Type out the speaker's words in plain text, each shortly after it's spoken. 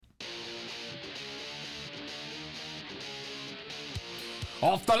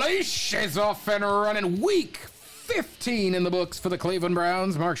Off the leash is off and running. Week 15 in the books for the Cleveland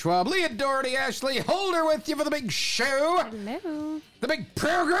Browns. Mark Schwab, Leah, Doherty, Ashley Holder with you for the big show. Hello. The big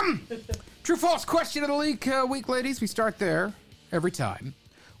program. True-false question of the week, ladies. We start there every time.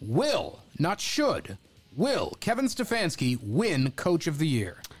 Will, not should, will Kevin Stefanski win Coach of the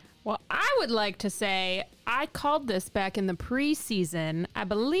Year? Well, I would like to say I called this back in the preseason. I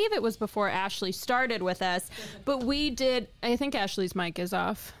believe it was before Ashley started with us, but we did. I think Ashley's mic is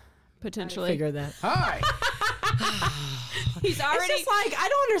off, potentially. I figure that. Hi. He's already. It's just like, I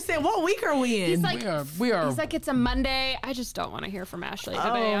don't understand. What week are we in? He's like, we are. He's like, it's a Monday. I just don't want to hear from Ashley today.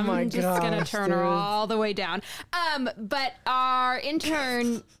 Oh my I'm just going to gosh, turn her dude. all the way down. But our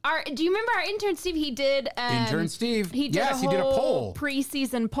intern, do you remember our intern, Steve? He did. Intern Steve. He did Yes, a he did a whole poll.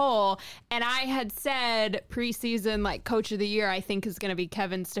 preseason poll. And I had said preseason, like, Coach of the Year, I think is going to be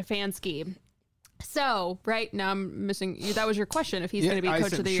Kevin Stefanski. So, right now I'm missing. That was your question, if he's going to be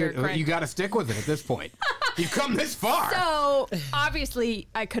Coach of the Year. Correct? You got to stick with it at this point. You've come this far. So, obviously,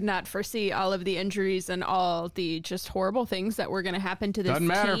 I could not foresee all of the injuries and all the just horrible things that were going to happen to this Doesn't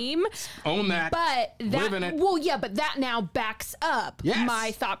matter. team. Own that. But Live in it. well, yeah, but that now backs up Yes.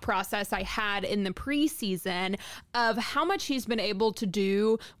 my thought process I had in the preseason of how much he's been able to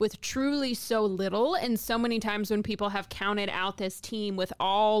do with truly so little. And so many times when people have counted out this team with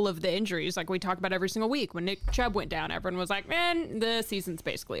all of the injuries, like we talk about every single week, when Nick Chubb went down, everyone was like, man, the season's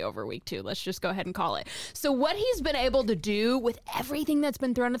basically over week 2. Let's just go ahead and call it. So what he's been able to do with everything that's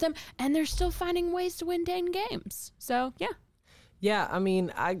been thrown at them, and they're still finding ways to win 10 games. So, yeah. Yeah, I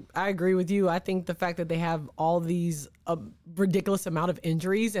mean, I agree with you. I think the fact that they have all these ridiculous amount of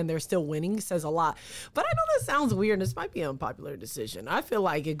injuries and they're still winning says a lot. But I know that sounds weird. This might be an unpopular decision. I feel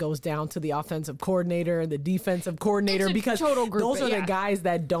like it goes down to the offensive coordinator and the defensive coordinator, It's a because total group, those are yeah. the guys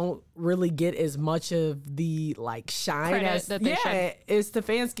that don't really get as much of the like shine Credit as that they as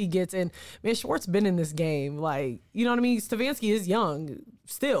Stefanski gets. And man, Schwartz been in this game, like, you know what I mean? Stefanski is young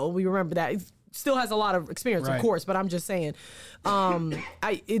still. We remember that. Still has a lot of experience, Right. of course, but I'm just saying,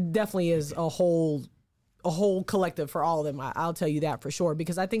 it definitely is a whole collective for all of them. I'll tell you that for sure,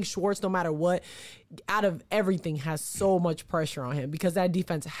 because I think Schwartz, no matter what, out of everything, has so much pressure on him because that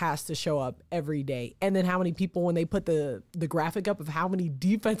defense has to show up every day. And then how many people, when they put the graphic up of how many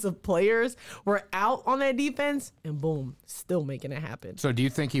defensive players were out on that defense, and boom, still making it happen. So do you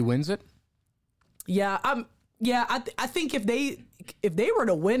think he wins it? Yeah, I think if they were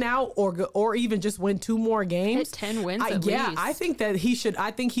to win out or even just win 2 more games, Hit 10 wins at least. I think that he should. I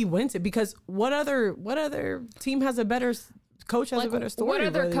think he wins it, because what other team has a better coach, has a better story? What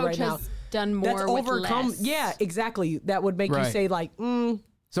other really coach right now has done more that's with overcome? less? Yeah, exactly. That would make you Right. say like,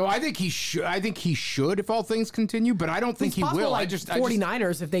 So I think he should. I think he should if all things continue, but I don't think it's he possible, will. Like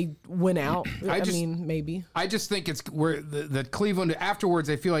 49ers, if they win out. I just- mean, maybe. I just think it's where the Cleveland afterwards.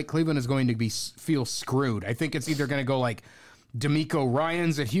 I feel like Cleveland is going to feel screwed. I think it's either going to go like D'Amico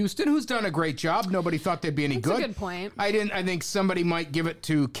Ryans at Houston, who's done a great job. Nobody thought they'd be any That's a good. good point. I think somebody might give it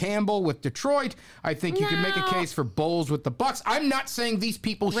to Campbell with Detroit. I think you can make a No. case for Bowles with the Bucks. I'm not saying these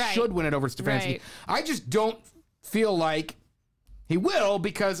people Right. should win it over Stefanski. Right. I just don't feel like he will,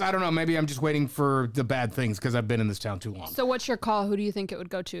 because I don't know. Maybe I'm just waiting for the bad things because I've been in this town too long. So what's your call? Who do you think it would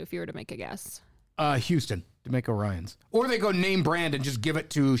go to if you were to make a guess? Houston, D'Amico Ryans. Or they go name brand and just give it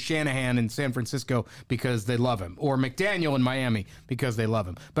to Shanahan in San Francisco because they love him. Or McDaniel in Miami because they love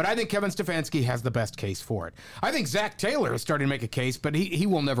him. But I think Kevin Stefanski has the best case for it. I think Zach Taylor is starting to make a case, but he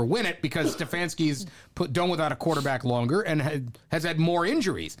will never win it because Stefanski's done without a quarterback longer and has had more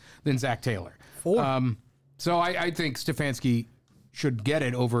injuries than Zach Taylor. 4. So I think Stefanski should get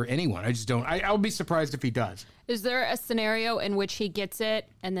it over anyone. I just don't. I'll be surprised if he does. Is there a scenario in which he gets it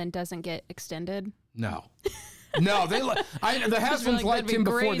and then doesn't get extended? No. No, the Haslam's like, liked that'd be him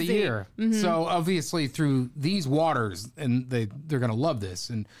before the crazy. year. So obviously through these waters, and they're going to love this,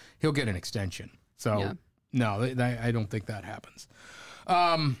 and he'll get an extension. So Yeah. no, I don't think that happens.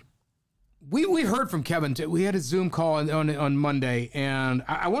 We heard from Kevin. We had a Zoom call on Monday, and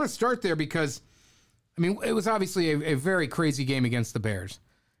I want to start there because, I mean, it was obviously a very crazy game against the Bears,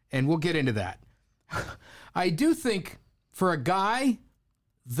 and we'll get into that. I do think for a guy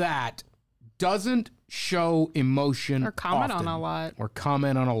that doesn't show emotion Or comment often, on a lot. or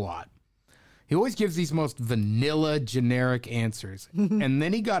comment on a lot, he always gives these most vanilla, generic answers. And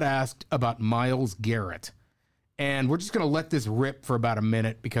then he got asked about Myles Garrett. And we're just going to let this rip for about a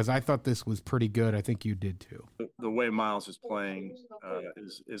minute because I thought this was pretty good. I think you did too. The way Myles is playing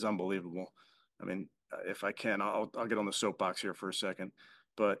is unbelievable. I mean, if I can, I'll get on the soapbox here for a second.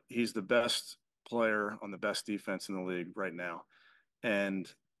 But he's the best player on the best defense in the league right now. And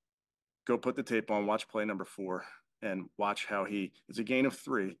go put the tape on, watch play number 4. and watch how it's a gain of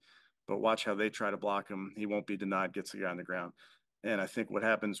 3, but watch how they try to block him. He won't be denied, gets the guy on the ground. And I think what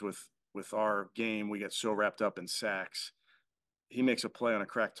happens with our game, we get so wrapped up in sacks. He makes a play on a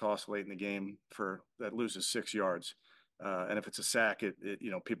crack toss late in the game that loses 6 yards. And if it's a sack, it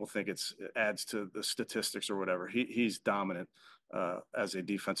people think it adds to the statistics or whatever. He's dominant as a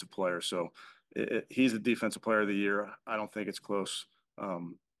defensive player. So he's the defensive player of the year. I don't think it's close.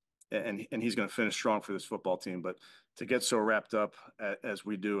 And he's going to finish strong for this football team. But to get so wrapped up as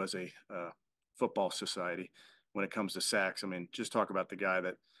we do as a football society when it comes to sacks, I mean, just talk about the guy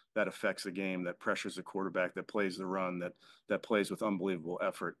that affects the game, that pressures the quarterback, that plays the run, that plays with unbelievable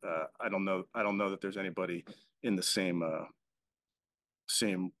effort. I don't know that there's anybody in the same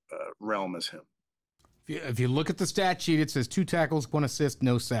realm as him. If you look at the stat sheet, it says 2 tackles, 1 assist,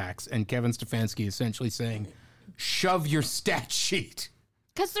 no sacks, and Kevin Stefanski essentially saying, "Shove your stat sheet."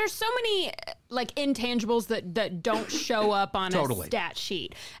 Because there's so many like intangibles that don't show up on Totally. a stat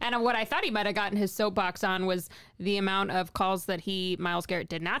sheet. And what I thought he might have gotten his soapbox on was the amount of calls that Myles Garrett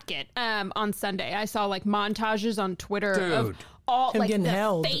did not get on Sunday. I saw like montages on Twitter of all Him like getting the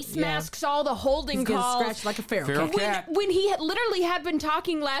held. face Yeah. masks, all the holding He's getting calls. scratched like a feral cat. When he had literally had been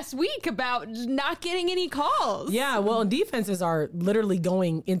talking last week about not getting any calls. Yeah, well, defenses are literally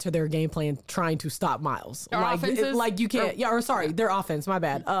going into their game plan trying to stop Myles. Their offenses? Like you can't. Their offense. My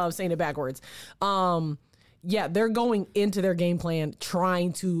bad. Saying it backwards. Yeah, they're going into their game plan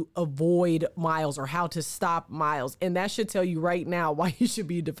trying to avoid Myles or how to stop Myles. And that should tell you right now why he should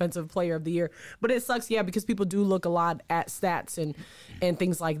be Defensive Player of the Year. But it sucks, because people do look a lot at stats and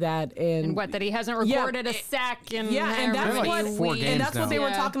things like that. And what, that he hasn't recorded a sack in and that's like what 4 games and that's now. what they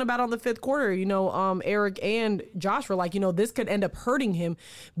were talking about on the 5th quarter. Eric and Josh were like, this could end up hurting him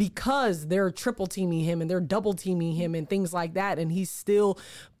because they're triple teaming him and they're double teaming him and things like that. And he's still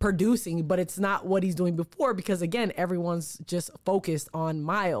producing, but it's not what he's doing before because, again, everyone's just focused on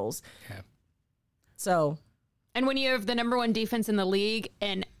Myles. Yeah. So. And when you have the number 1 defense in the league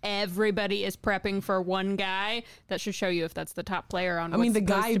and everybody is prepping for one guy, that should show you if that's the top player on what's the supposed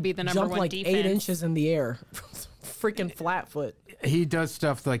guy to be the number jumped 1 like defense. 8 inches in the air. Freaking flat foot. He does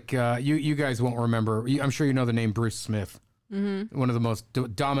stuff like, you guys won't remember. I'm sure you know the name Bruce Smith. Mm-hmm. One of the most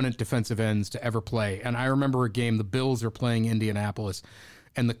dominant defensive ends to ever play. And I remember a game, the Bills are playing Indianapolis,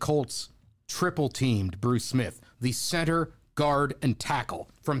 and the Colts triple teamed Bruce Smith, the center, guard, and tackle.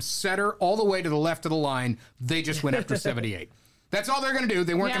 From center all the way to the left of the line, they just went after 78. That's all they're going to do.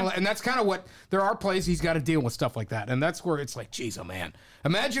 They weren't going to, and that's kind of what, there are plays he's got to deal with stuff like that. And that's where it's like, geez, oh man.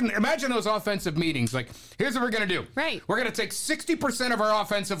 Imagine those offensive meetings. Like, here's what we're going to do. Right. We're going to take 60% of our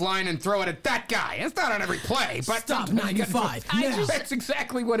offensive line and throw it at that guy. It's not on every play, but Stop 95. That's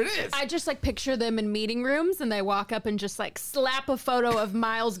exactly what it is. I just like picture them in meeting rooms and they walk up and just like slap a photo of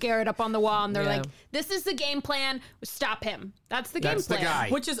Myles Garrett up on the wall and they're like, this is the game plan. Stop him. That's the game That's the plan. guy.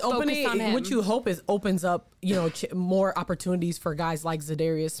 Which is Focus on him. what you hope is opens up, more opportunities for guys like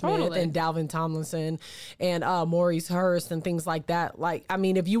Zadarius Smith Totally. and Dalvin Tomlinson and Maurice Hurst and things like that. Like, I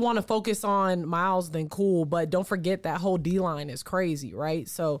mean, if you want to focus on Myles, then cool, but don't forget that whole D-line is crazy, right?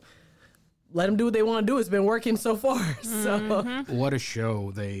 So let them do what they want to do. It's been working so far. So What a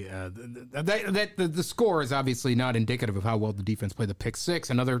show! The score is obviously not indicative of how well the defense played. The pick 6,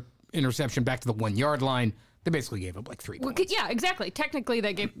 another interception back to the 1-yard line. They basically gave up like 3 points. Yeah, exactly. Technically,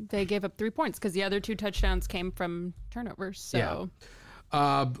 they gave up 3 points because the other 2 touchdowns came from turnovers. So,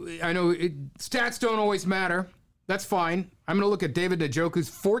 I know stats don't always matter. That's fine. I'm going to look at David Njoku's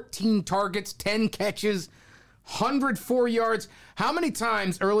 14 targets, 10 catches, 104 yards. How many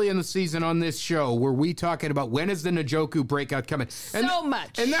times early in the season on this show were we talking about when is the Njoku breakout coming? So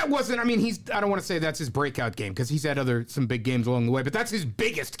much. And that wasn't, I mean, I don't want to say that's his breakout game because he's had some big games along the way, but that's his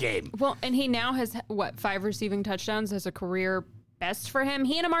biggest game. well, and he now has, 5 receiving touchdowns as a career best for him.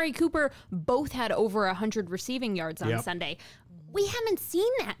 He and Amari Cooper both had over 100 receiving yards on Sunday. We haven't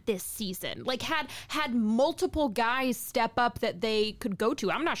seen that this season. Like, had multiple guys step up that they could go to.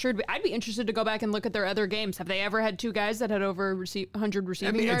 I'm not sure. I'd be interested to go back and look at their other games. Have they ever had 2 guys that had over 100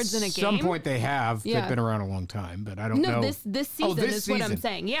 receiving yards in a game? At some point they have. Yeah. They've been around a long time, but I don't know. No, this season is what I'm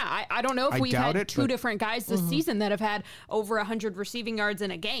saying. Yeah, I don't know if we've had 2 different guys this season that have had over 100 receiving yards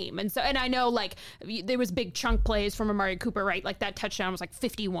in a game. And I know, like, there was big chunk plays from Amari Cooper, right? Like, that touchdown was like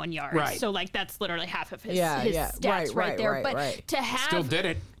 51 yards. Right. So, like, that's literally half of his Yeah, stats right there. But to have Still did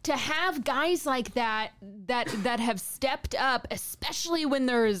it. to have guys like that have stepped up, especially when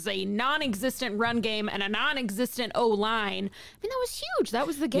there's a non-existent run game and a non-existent O-line. I mean, that was huge. That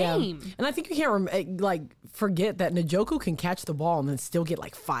was the game. Yeah. And I think you can't forget that Njoku can catch the ball and then still get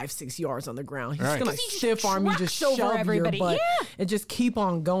like 5-6 yards on the ground. He's going to stiff arm you, just shove your butt and just keep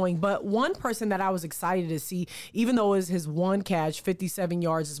on going. But one person that I was excited to see, even though it was his one catch, 57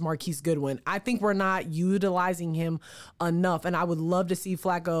 yards, is Marquise Goodwin. I think we're not utilizing him enough, and I would love to see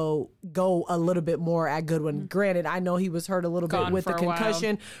Flacco go a little bit more at Goodwin. Granted, I know he was hurt a little bit with the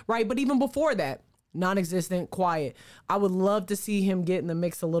concussion, right? But even before that, non-existent, quiet. I would love to see him get in the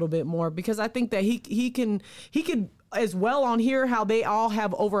mix a little bit more, because I think that he could as well on here, how they all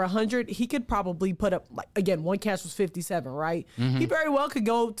have over 100. He could probably put up, like, again, one catch was 57, right? Mm-hmm. He very well could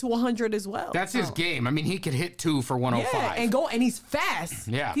go to 100 as well. That's his game. I mean, he could hit 2 for 105. Yeah, and he's fast.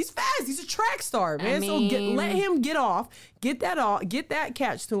 Yeah. He's fast. He's a track star, man. So let him get off, get that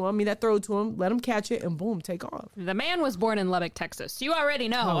catch to him, that throw to him, let him catch it, and boom, take off. The man was born in Lubbock, Texas. You already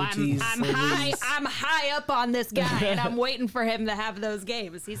know I'm high up on this guy, and I'm waiting for him to have those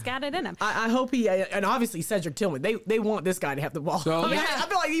games. He's got it in him. I hope and obviously Cedric Tillman, they want this guy to have the ball. So, I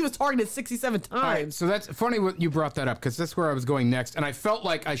feel like he was targeted 67 times. Right, so that's funny what you brought that up, because that's where I was going next. And I felt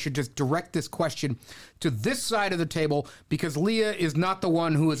like I should just direct this question to this side of the table, because Leah is not the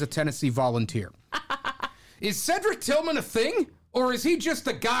one who is a Tennessee Volunteer. Is Cedric Tillman a thing? Or is he just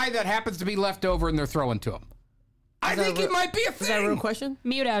the guy that happens to be left over and they're throwing to him? I think he might be a thing. Is that a real question?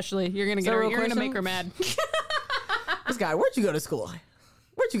 Mute Ashley. You're going to get her. You're going to make her mad. This guy, where'd you go to school?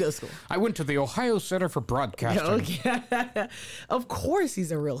 Where'd you go to school? I went to the Ohio Center for Broadcasting. Okay. Of course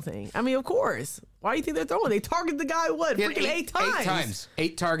he's a real thing. Of course. Why do you think they're throwing? They target the guy, freaking 8 times? 8 times.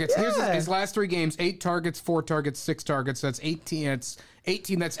 8 targets. Yeah. Here's his last 3 games. 8 targets, 4 targets, 6 targets. That's 18. It's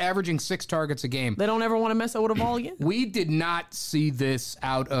 18. That's averaging 6 targets a game. They don't ever want to mess up with a ball again? We did not see this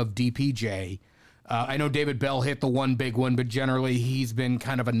out of DPJ. I know David Bell hit the one big one, but generally he's been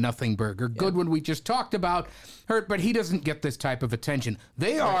kind of a nothing burger. Goodwin, we just talked about, hurt, but he doesn't get this type of attention.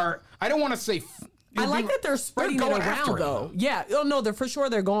 They are, I don't want to say... I like that they're spreading it around, though. Yeah. Oh, no, they're for sure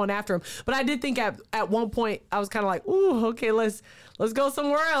they're going after him. But I did think at one point, I was kind of like, ooh, okay, let's go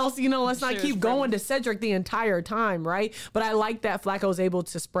somewhere else. Let's not keep going to Cedric the entire time, right? But I like that Flacco's able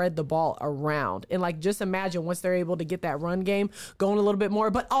to spread the ball around. And, just imagine once they're able to get that run game going a little bit more.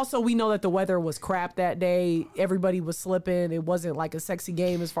 But also, we know that the weather was crap that day. Everybody was slipping. It wasn't like a sexy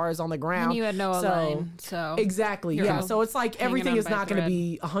game as far as on the ground. And you had no line, so. Exactly, yeah. So it's like everything is not going to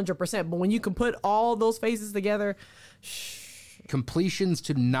be 100%. But when you can put all those phases together, completions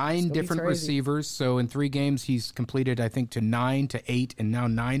to 9 different receivers. So in 3 games, he's completed, I think, to 9, to 8, and now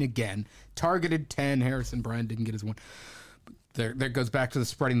 9 again. Targeted 10. Harrison Bryant didn't get his one. There goes back to the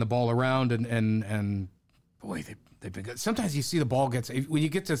spreading the ball around, and boy, they've been good. Sometimes you see the ball gets, when you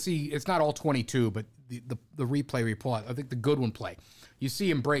get to see, it's not all 22, but the replay we pull out, I think the Goodwin play, you see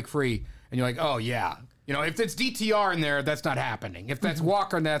him break free, and you're like, oh yeah. If it's DTR in there, that's not happening. If that's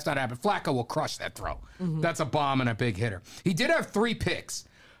Walker, that's not happening. Flacco will crush that throw. Mm-hmm. That's a bomb and a big hitter. He did have 3 picks.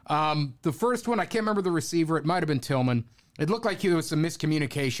 The first one, I can't remember the receiver. It might have been Tillman. It looked like there was some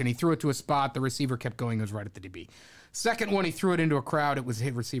miscommunication. He threw it to a spot. The receiver kept going. It was right at the DB. Second one, he threw it into a crowd. It was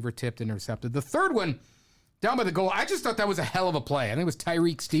hit receiver tipped, intercepted. The third one, down by the goal, I just thought that was a hell of a play. I think it was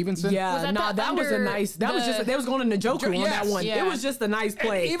Tyreek Stevenson. Yeah, that was a nice. That was just. They was going to Njoku on that one. Yeah. It was just a nice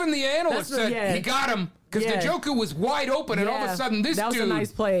play. And even the analyst said he got him because Njoku was wide open, and all of a sudden this dude. That was a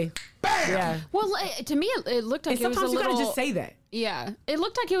nice play. Bam! Yeah. Well, to me, it looked like it was a little. Sometimes you gotta just say that. Yeah, it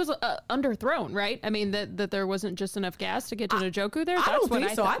looked like it was underthrown, right? I mean, that there wasn't just enough gas to get to Njoku there. I don't think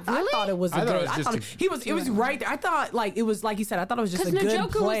so. I thought it was. He was right there. I thought it was like you said. I thought it was just a good play.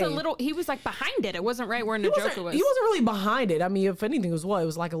 Because Njoku was a little. He was behind it. It wasn't right where Njoku was. He wasn't really behind it. I mean, if anything, it was It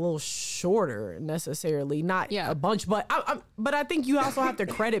was like a little shorter necessarily, not a bunch. But I think you also have to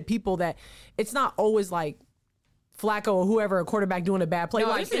credit people that it's not always like Flacco or whoever, a quarterback doing a bad play.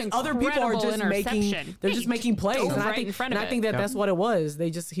 Other people are just making plays. And I think that's what it was. He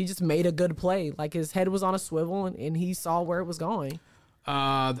just made a good play. Like his head was on a swivel and he saw where it was going.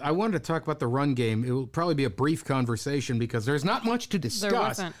 I wanted to talk about the run game. It will probably be a brief conversation because there's not much to discuss. There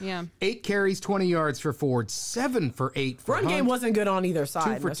wasn't, yeah. 8 carries, 20 yards for Ford, 7 for 8 for Run Hunt. game wasn't good on either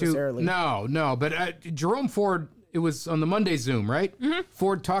side 2 for necessarily. 2. No. But Jerome Ford, it was on the Monday Zoom, right? Mm-hmm.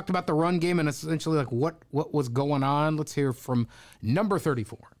 Ford talked about the run game and essentially like what was going on. Let's hear from number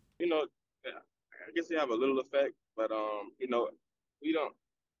 34. I guess they have a little effect, but we don't.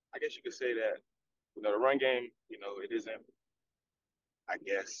 I guess you could say that the run game, it isn't, I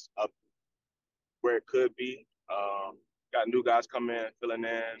guess, up where it could be. Got new guys coming in, filling in,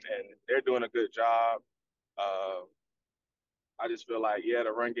 and they're doing a good job. I just feel like, yeah,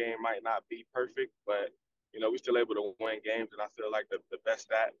 the run game might not be perfect, but, we're still able to win games. And I feel like the best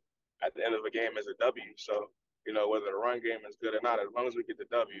stat at the end of a game is a W. So, whether the run game is good or not, as long as we get the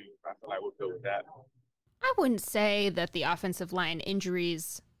W, I feel like we're good with that. I wouldn't say that the offensive line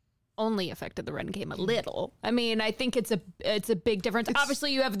injuries only affected the run game a little. I mean, I think it's a big difference.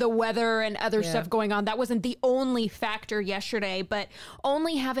 Obviously, you have the weather and other stuff going on. That wasn't the only factor yesterday, but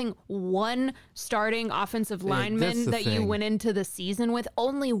only having one starting offensive lineman that you went into the season with,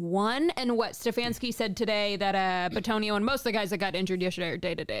 only one. And what Stefanski said today, that Batonio and most of the guys that got injured yesterday are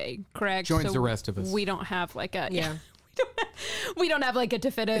day-to-day, correct? Joins the rest of us. We don't have like a... Yeah. We don't have like a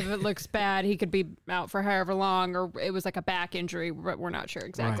definitive, it looks bad, he could be out for however long, or it was like a back injury, but we're not sure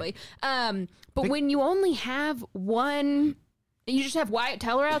exactly. Right. But when you only have one, you just have Wyatt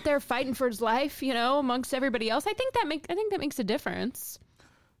Teller out there fighting for his life, amongst everybody else, I think that makes a difference.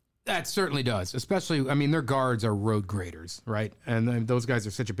 That certainly does, especially, I mean, their guards are road graders, right? And those guys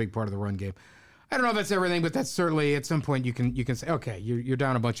are such a big part of the run game. I don't know if that's everything, but that's certainly, at some point, you can say, okay, you're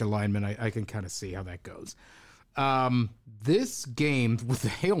down a bunch of linemen. I can kind of see how that goes. This game with the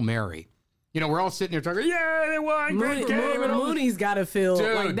Hail Mary, we're all sitting here talking, yeah, they won, great game. Mooney's got to feel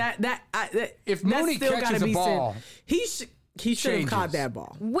like that. If Mooney catches a ball, he should have caught that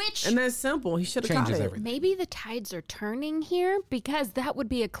ball. And that's simple. He should have caught it. Everything. Maybe the tides are turning here, because that would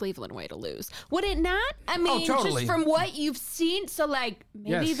be a Cleveland way to lose. Would it not? I mean, totally. Just from what you've seen. So,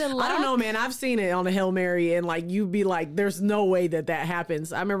 maybe the luck. I don't know, man. I've seen it on the Hail Mary, and, you'd be like, there's no way that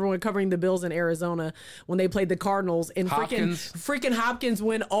happens. I remember when covering the Bills in Arizona when they played the Cardinals, and freaking Hopkins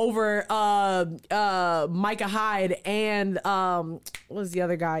went over Micah Hyde and what was the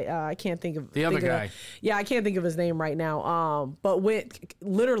other guy? I can't think of the other guy. I can't think of his name right now. But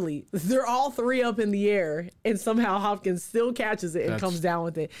literally, they're all three up in the air, and somehow Hopkins still catches it and comes down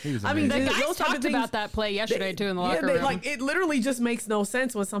with it. I mean, the guys talked about that play yesterday too in the locker room. It literally just makes no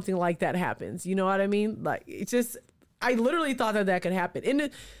sense when something like that happens. You know what I mean? I literally thought that could happen,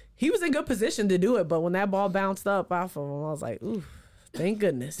 and he was in good position to do it. But when that ball bounced up off of him, I was like, ooh, thank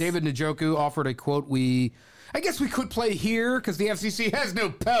goodness. David Njoku offered a quote I guess we could play here because the FCC has no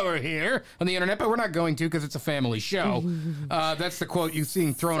power here on the internet, but we're not going to because it's a family show. That's the quote you've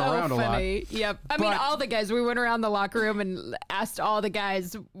seen thrown around a lot. Yep. I mean, all the guys, we went around the locker room and asked all the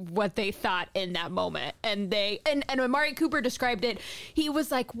guys what they thought in that moment. And and Amari Cooper described it. He was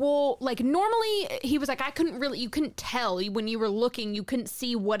like, well, normally he was like, you couldn't tell when you were looking, you couldn't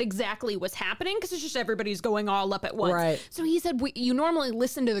see what exactly was happening because it's just everybody's going all up at once. Right. So he said, you normally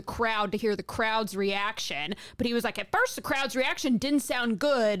listen to the crowd to hear the crowd's reaction. But he was like, at first the crowd's reaction didn't sound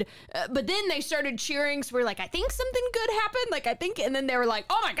good, but then they started cheering. So we're like, I think something good happened. And then they were like,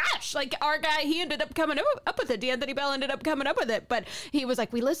 oh my gosh, our guy, he ended up coming up with it. D'Anthony Bell ended up coming up with it. But he was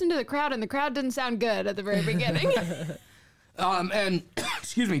like, we listened to the crowd and the crowd didn't sound good at the very beginning. And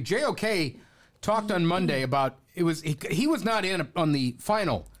excuse me, JOK talked on Monday about he was not in on the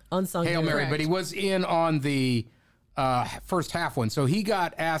final Unsung Hail Mary, correct. but he was in on the first half one. So he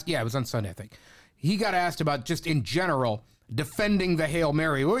got asked, it was on Sunday, I think. He got asked about just in general defending the Hail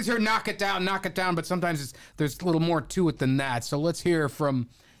Mary. We always hear knock it down, but sometimes there's a little more to it than that. So let's hear from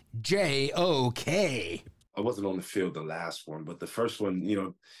JOK. I wasn't on the field the last one, but the first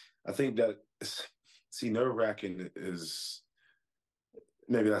one, I think that, nerve-wracking is,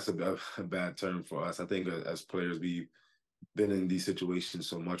 maybe that's a bad term for us. I think as players, we've been in these situations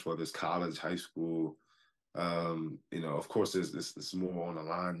so much, whether it's college, high school. Of course, there's more on the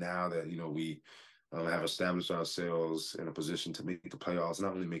line now that, we have established ourselves in a position to make the playoffs,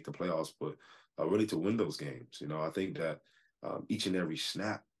 not only make the playoffs, but really to win those games. I think that each and every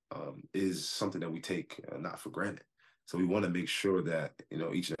snap is something that we take not for granted. So we want to make sure that,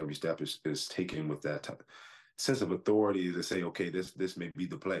 each and every step is taken with that sense of authority to say, okay, this may be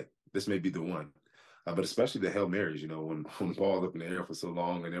the play. This may be the one. But especially the Hail Marys, when the ball up in the air for so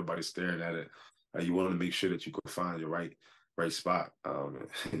long and everybody's staring at it, you want to make sure that you can find your right spot.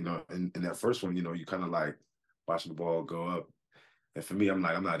 In that first one, you kind of like watching the ball go up. And for me, I'm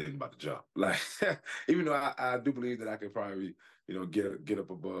like, I'm not even about to jump. Even though I do believe that I could probably, get up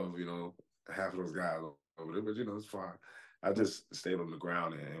above, half of those guys over there, but it's fine. I just stayed on the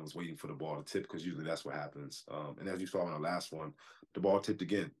ground and was waiting for the ball to tip because usually that's what happens. And as you saw in the last one, the ball tipped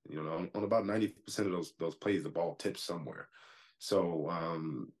again. On about 90% of those plays, the ball tips somewhere. So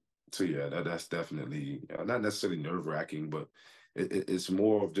yeah, that's definitely not necessarily nerve-wracking, but it's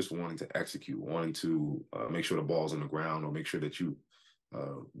more of just wanting to execute, wanting to make sure the ball's on the ground or make sure that you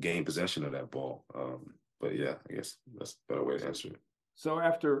gain possession of that ball. But yeah, I guess that's a better way to answer it. So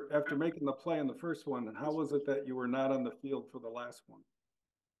after making the play in the first one, how was it that you were not on the field for the last one?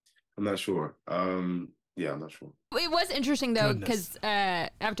 I'm not sure. I'm not sure. It was interesting, though, because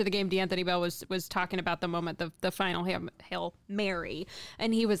after the game, D'Anthony Bell was talking about the moment, the final Hail Mary,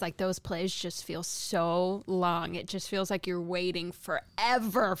 and he was like, those plays just feel so long. It just feels like you're waiting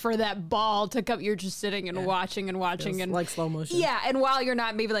forever for that ball to come. You're just sitting and watching and watching. Feels and like slow motion. Yeah, and while you're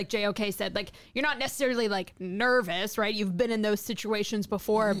not, maybe like JOK said, like, you're not necessarily like nervous, right? You've been in those situations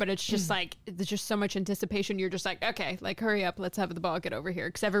before, but it's just like, there's just so much anticipation. You're just like, okay, like, hurry up. Let's have the ball get over here,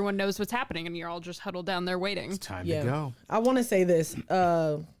 because everyone knows what's happening, and you're all just huddled down there waiting. It's time to go. I want to say this,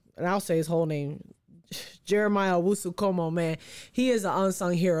 and I'll say his whole name. Jeremiah Owusu-Komo, man, he is an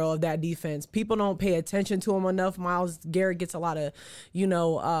unsung hero of that defense. People don't pay attention to him enough. Myles Garrett gets a lot of,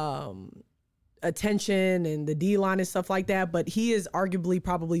 attention and the D-line and stuff like that, but he is arguably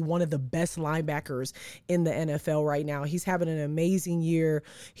probably one of the best linebackers in the NFL right now. He's having an amazing year.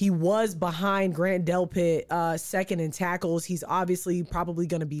 He was behind Grant Delpit, second in tackles. He's obviously probably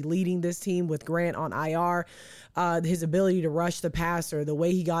going to be leading this team with Grant on IR. His ability to rush the passer, the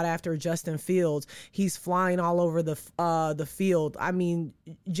way he got after Justin Fields, he's flying all over the field. I mean,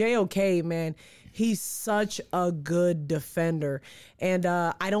 JOK, man, he's such a good defender. And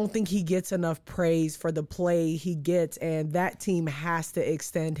I don't think he gets enough praise for the play he gets, and that team has to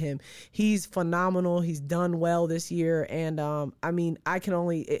extend him. He's phenomenal. He's done well this year, and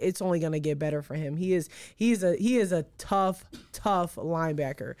it's only going to get better for him. He is a tough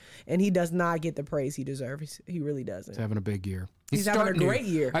linebacker, and he does not get the praise he deserves. He really doesn't. He's having a big year. He's having a great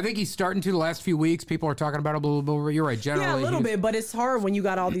year. I think he's starting to the last few weeks. People are talking about it a little bit. You're right, generally. Yeah, a little bit, but it's hard when you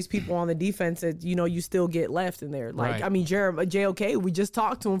got all these people on the defense that, you still get left in there. Like, right. I mean, JOK, we just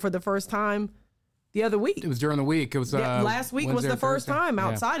talked to him for the first time the other week. It was during the week. It was last week Wednesday was the first Thursday. time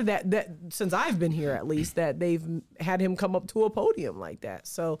outside of that since I've been here, at least, that they've had him come up to a podium like that.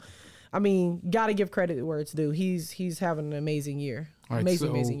 So, I mean, got to give credit where it's due. He's having an amazing year. All right,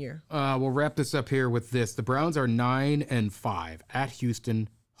 amazing year. We'll wrap this up here with this. The Browns are 9-5 at Houston,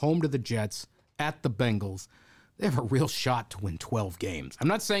 home to the Jets, at the Bengals. They have a real shot to win 12 games. I'm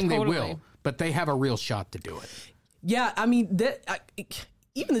not saying they will, but they have a real shot to do it. Yeah, I mean,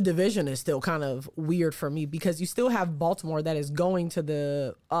 even the division is still kind of weird for me, because you still have Baltimore that is going to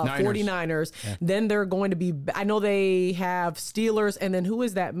the 49ers. Yeah. Then they're going to be, I know they have Steelers, and then who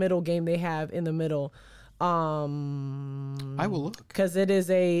is that middle game they have in the middle? I will look. Because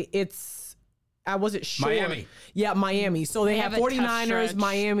I wasn't sure. Miami. Yeah, Miami. So they have 49ers,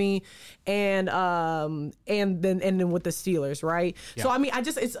 Miami, and then with the Steelers, right? Yeah. So I mean,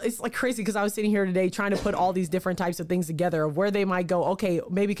 it's like crazy, because I was sitting here today trying to put all these different types of things together of where they might go. Okay,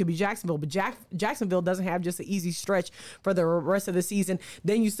 maybe it could be Jacksonville, but Jacksonville doesn't have just an easy stretch for the rest of the season.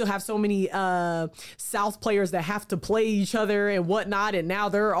 Then you still have so many South players that have to play each other and whatnot, and now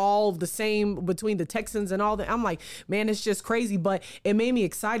they're all the same between the Texans and all that. I'm like, man, it's just crazy. But it made me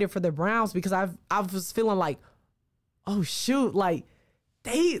excited for the Browns, because I was feeling like, oh shoot, like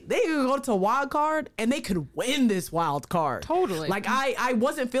they could go to wild card and they could win this wild card. Totally. Like I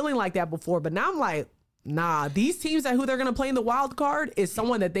wasn't feeling like that before, but now I'm like, nah, these teams who they're gonna play in the wild card is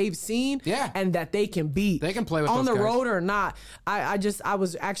someone that they've seen, and that they can beat. They can play with on those the guys. road or not. I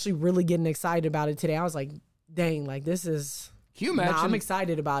was actually really getting excited about it today. I was like, dang, like this is. Can you imagine? I'm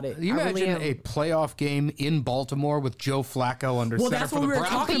excited about it. You imagine a playoff game in Baltimore with Joe Flacco under center that's for what the we were Browns?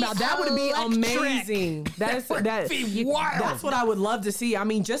 talking about. That would be amazing. That's be wild. That's what I would love to see. I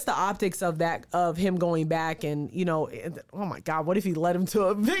mean, just the optics of that, of him going back, and oh my God, what if he led him to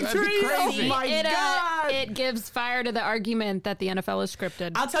a victory? That'd be crazy. Oh my God. It gives fire to the argument that the NFL is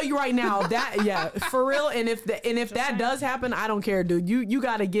scripted. I'll tell you right now, for real. And if that does happen, I don't care, dude. You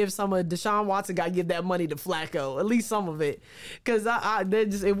got to give some of Deshaun Watson. Got to give that money to Flacco, at least some of it, because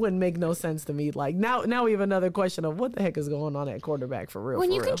it wouldn't make no sense to me. Like now we have another question of what the heck is going on at quarterback for real.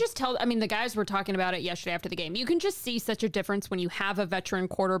 When you can just tell, I mean, the guys were talking about it yesterday after the game. You can just see such a difference when you have a veteran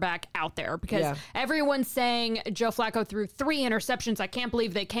quarterback out there, because everyone's saying Joe Flacco threw 3 interceptions. I can't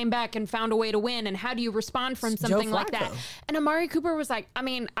believe they came back and found a way to win. And how do you respond from something like that? And Amari Cooper was like, I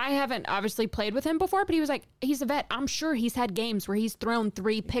mean, I haven't obviously played with him before, but he was like, he's a vet. I'm sure he's had games where he's thrown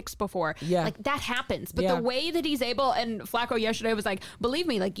 3 picks before. Yeah. Like that happens. But the way that he's able, and Flacco yesterday was like, believe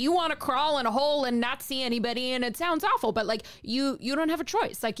me, like you want to crawl in a hole and not see anybody, and it sounds awful, but like you don't have a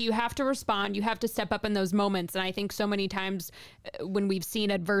choice. Like you have to respond, you have to step up in those moments. And I think so many times when we've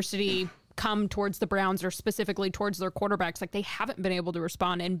seen adversity come towards the Browns, or specifically towards their quarterbacks, like they haven't been able to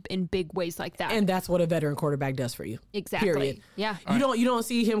respond in big ways like that. And that's what a veteran quarterback does for you. Exactly. Period. Yeah. You don't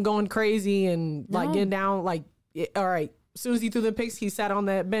see him going crazy and like getting down. Like, all right, as soon as he threw the picks, he sat on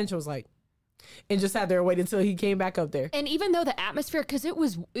that bench and was like, And just sat there and waited until he came back up there. And even though the atmosphere, because it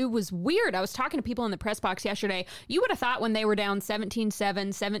was weird. I was talking to people in the press box yesterday. You would have thought when they were down 17-7,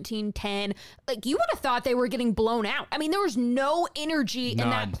 17-10, like you would have thought they were getting blown out. I mean, there was no energy in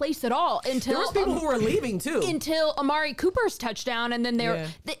that place at all until there was people who were leaving too. Until Amari Cooper's touchdown, and then they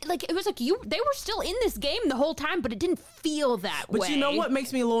it was like they were still in this game the whole time, but it didn't feel that way. But you know what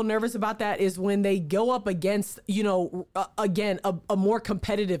makes me a little nervous about that is when they go up against, again, a more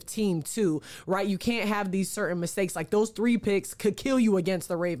competitive team too, right? You can't have these certain mistakes. Like those 3 picks could kill you against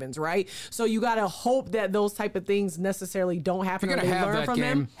the Ravens, right? So you got to hope that those type of things necessarily don't happen. If you're going to have that game,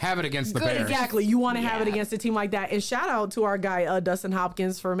 them. have it against the Bears. Exactly. You want to have it against a team like that. And shout out to our guy, Dustin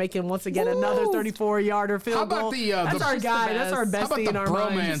Hopkins, for making, once again, another 34-yarder field goal. How about that's our guy. That's our bestie in our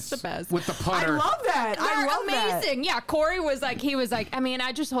minds. The bromance with the putter? I love that. They're I love amazing. Yeah, Corey was like, I mean,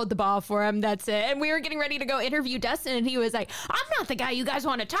 I just hold the ball for him. That's it. And we were getting ready to go interview Dustin, and he was like, I'm not the guy you guys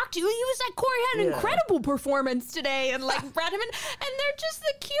want to talk to. He was like, Corey had an incredible performance today, and like brought him in, and they're just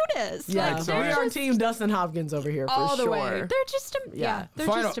the cutest. Yeah, like, so we are team Dustin Hopkins over here all for the sure. way. They're just they're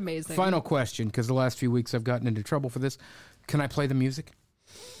just amazing. Final question, because the last few weeks I've gotten into trouble for this. Can I play the music?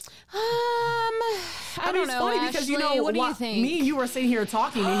 I don't know. Funny because what do you think? Me and you were sitting here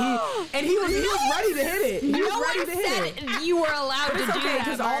talking, and he was ready to hit it. He was ready to hit it. You were allowed to do that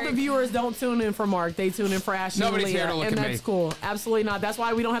because all the viewers don't tune in for Mark; they tune in for Ashley. Nobody's and Leah, here to look and at that's me. cool. Absolutely not. That's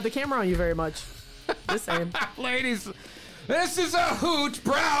why we don't have the camera on you very much. Just saying. Ladies, this is a hoot.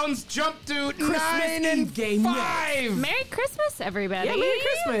 Browns jump to Christmas 9 and Eve game, 5. Merry Christmas, everybody. Yeah, Merry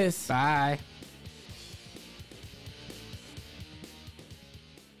Christmas. Bye.